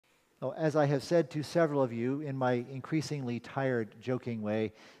Well, as I have said to several of you in my increasingly tired, joking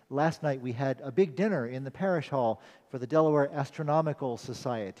way, last night we had a big dinner in the parish hall for the Delaware Astronomical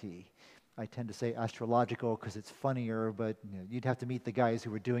Society. I tend to say astrological because it's funnier, but you'd have to meet the guys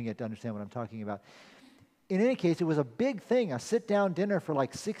who were doing it to understand what I'm talking about. In any case, it was a big thing, a sit-down dinner for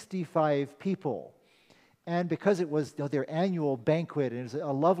like 65 people. And because it was their annual banquet, and it was a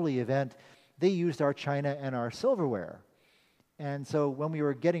lovely event, they used our china and our silverware. And so when we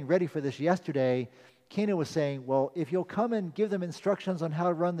were getting ready for this yesterday, Kana was saying, well, if you'll come and give them instructions on how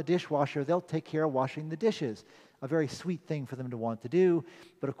to run the dishwasher, they'll take care of washing the dishes. A very sweet thing for them to want to do.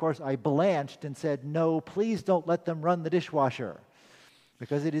 But of course, I blanched and said, no, please don't let them run the dishwasher.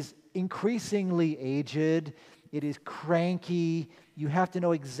 Because it is increasingly aged, it is cranky, you have to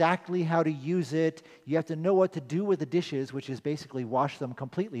know exactly how to use it, you have to know what to do with the dishes, which is basically wash them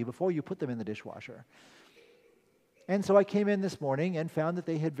completely before you put them in the dishwasher. And so I came in this morning and found that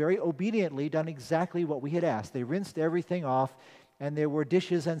they had very obediently done exactly what we had asked. They rinsed everything off, and there were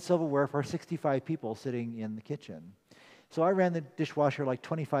dishes and silverware for 65 people sitting in the kitchen. So I ran the dishwasher like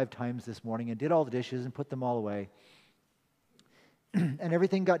 25 times this morning and did all the dishes and put them all away. And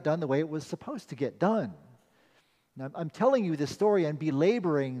everything got done the way it was supposed to get done. Now, I'm telling you this story and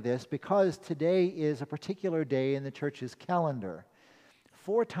belaboring this because today is a particular day in the church's calendar.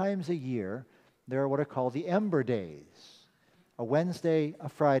 4 times a year, there are what are called the Ember Days, a Wednesday, a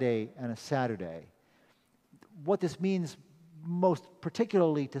Friday, and a Saturday. What this means most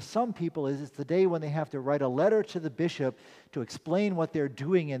particularly to some people is it's the day when they have to write a letter to the bishop to explain what they're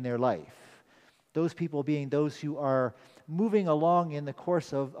doing in their life. Those people being those who are moving along in the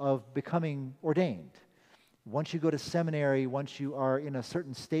course of becoming ordained. Once you go to seminary, once you are in a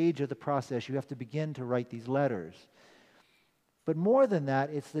certain stage of the process, you have to begin to write these letters. But more than that,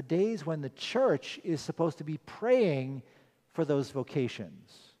 it's the days when the church is supposed to be praying for those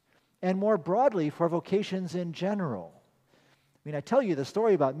vocations, and more broadly for vocations in general. I mean, I tell you the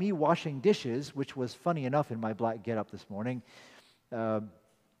story about me washing dishes, which was funny enough in my black getup this morning,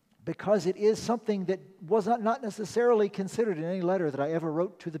 because it is something that was not necessarily considered in any letter that I ever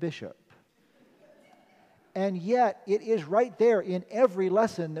wrote to the bishop. And yet, it is right there in every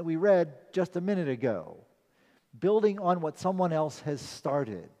lesson that we read just a minute ago, building on what someone else has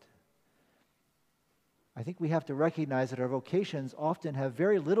started. I think we have to recognize that our vocations often have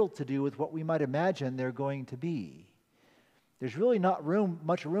very little to do with what we might imagine they're going to be. There's really not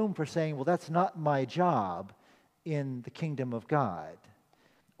much room for saying, well, that's not my job in the kingdom of God.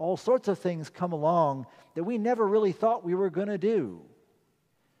 All sorts of things come along that we never really thought we were going to do.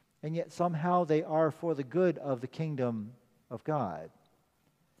 And yet somehow they are for the good of the kingdom of God.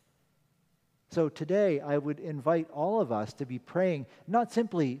 So today I would invite all of us to be praying not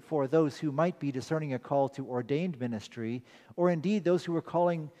simply for those who might be discerning a call to ordained ministry, or indeed those who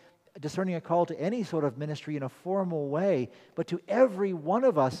are discerning a call to any sort of ministry in a formal way, but to every one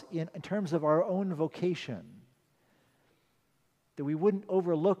of us in terms of our own vocation. That we wouldn't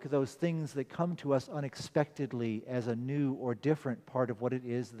overlook those things that come to us unexpectedly as a new or different part of what it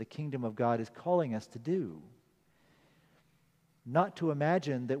is that the kingdom of God is calling us to do. Not to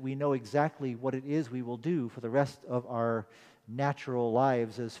imagine that we know exactly what it is we will do for the rest of our natural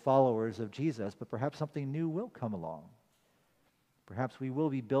lives as followers of Jesus, but perhaps something new will come along. Perhaps we will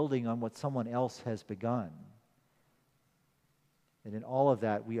be building on what someone else has begun. And in all of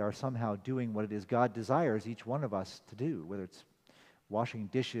that, we are somehow doing what it is God desires each one of us to do, whether it's washing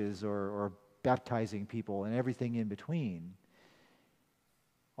dishes or baptizing people and everything in between.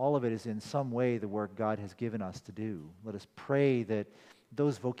 All of it is in some way the work God has given us to do. Let us pray that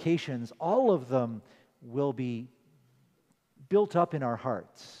those vocations, all of them, will be built up in our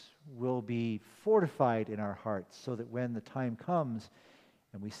hearts, will be fortified in our hearts, so that when the time comes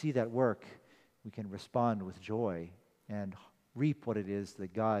and we see that work, we can respond with joy and reap what it is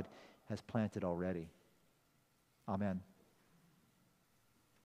that God has planted already. Amen.